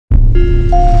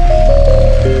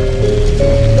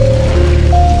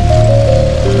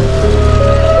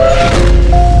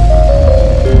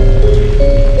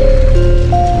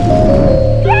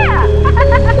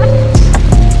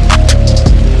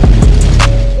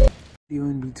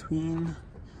Between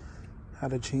how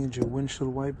to change your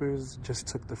windshield wipers. Just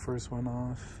took the first one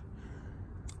off,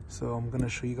 so I'm gonna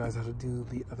show you guys how to do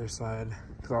the other side,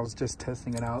 because I was just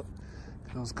testing it out.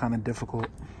 It was kind of difficult,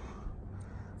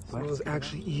 but it was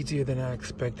actually easier than I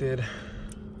expected.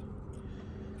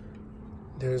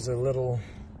 There's a little,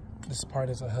 this part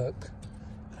is a hook,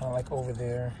 kind of like over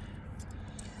there.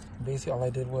 Basically all I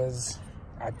did was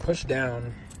I pushed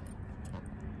down,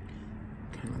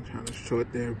 kind of trying to show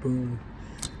it there, boom,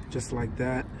 just like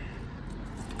that,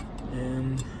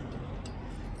 and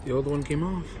the old one came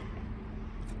off.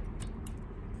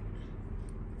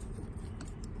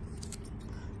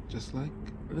 Just like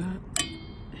that.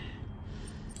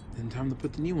 Then time to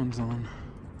put the new ones on.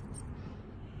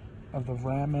 Of the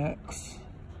Ramex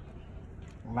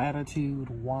Latitude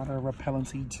Water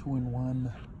Repellency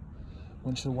 2-in-1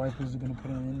 windshield wipers we're gonna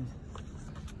put in.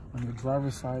 On the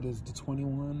driver's side is the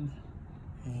 21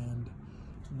 and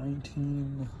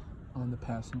 19 on the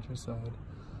passenger side.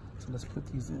 So let's put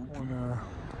these in. I'm gonna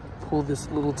pull this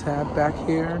little tab back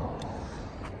here.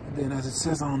 And then as it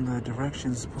says on the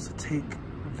directions, it's supposed to take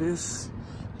this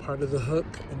part of the hook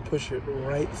and push it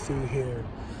right through here.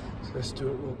 So let's do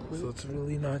it real quick. So it's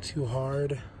really not too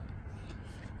hard.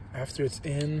 After it's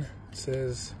in, it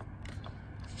says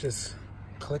just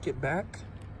click it back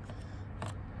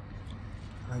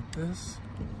like this,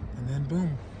 and then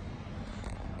boom.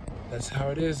 That's how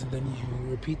it is. And then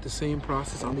you repeat the same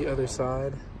process on the other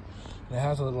side. And it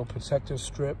has a little protective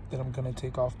strip that I'm gonna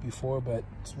take off before, but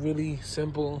it's really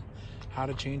simple how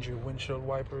to change your windshield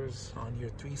wipers on your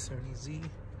 370Z.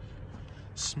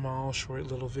 Small, short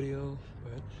little video,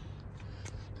 but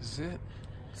this is it.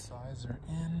 Sides are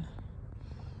in.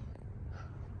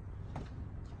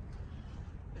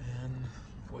 And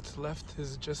what's left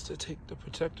is just to take the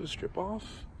protective strip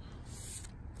off.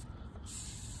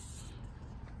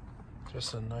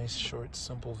 Just a nice, short,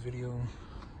 simple video.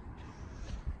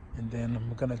 And then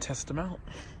I'm gonna test them out.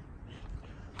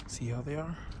 See how they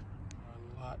are.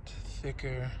 A lot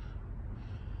thicker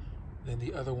than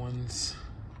the other ones.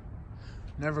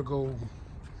 Never go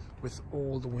with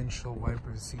old windshield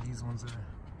wipers. See, these ones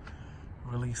are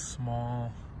really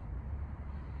small,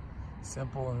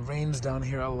 simple, and rains down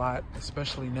here a lot,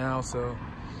 especially now, so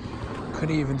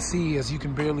couldn't even see, as you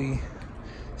can barely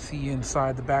see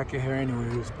inside the back of here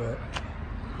anyways. But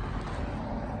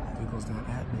there goes that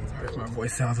at me. If my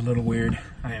voice sounds a little weird,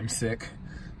 I am sick.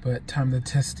 But time to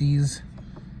test these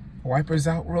wipers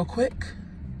out real quick.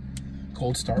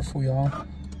 Cold start for y'all.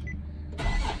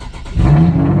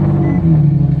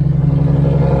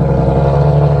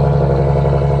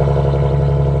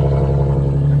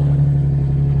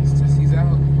 Let's test these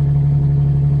out.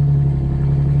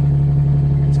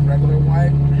 It's a regular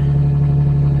wipe.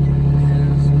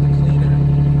 Here's the cleaner.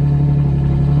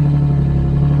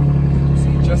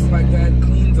 See, just like that,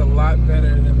 cleans a lot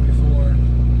better than before.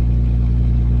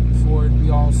 Before it'd be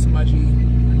all smudgy.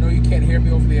 I know you can't hear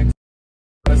me over the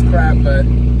that's crap, but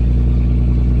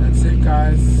that's it,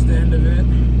 guys. It's the end of it.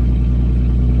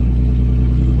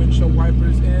 New windshield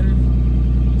wipers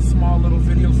in. Small little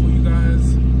video for you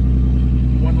guys.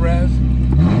 One rev.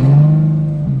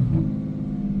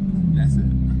 That's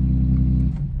it.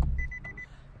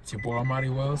 It's your boy Almighty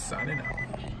Wells signing out.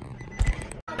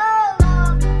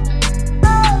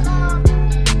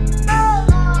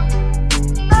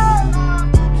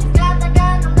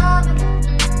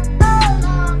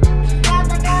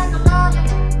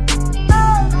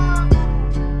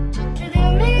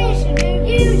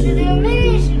 You should do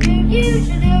me, should do you,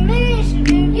 should do me, should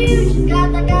do you, should got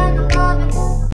the gun.